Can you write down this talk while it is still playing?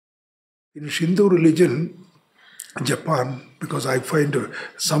In Shinto religion, Japan, because I find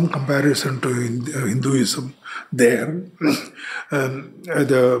some comparison to Hinduism there,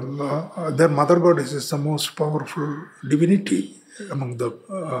 their mother goddess is the most powerful divinity among the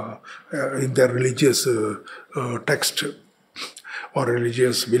in their religious text or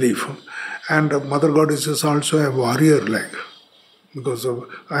religious belief, and mother goddess is also a warrior like because of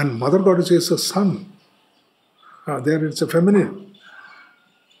and mother goddess is a sun. There it's a feminine.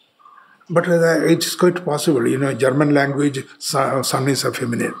 But it's quite possible, German language, sun is a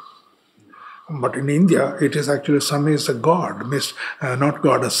feminine. But in India, it is actually sun is a god, means not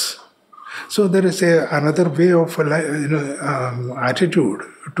goddess. So there is another way of attitude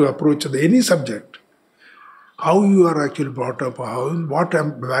to approach any subject. How you are actually brought up, what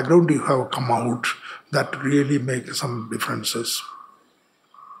background you have come out, that really makes some differences.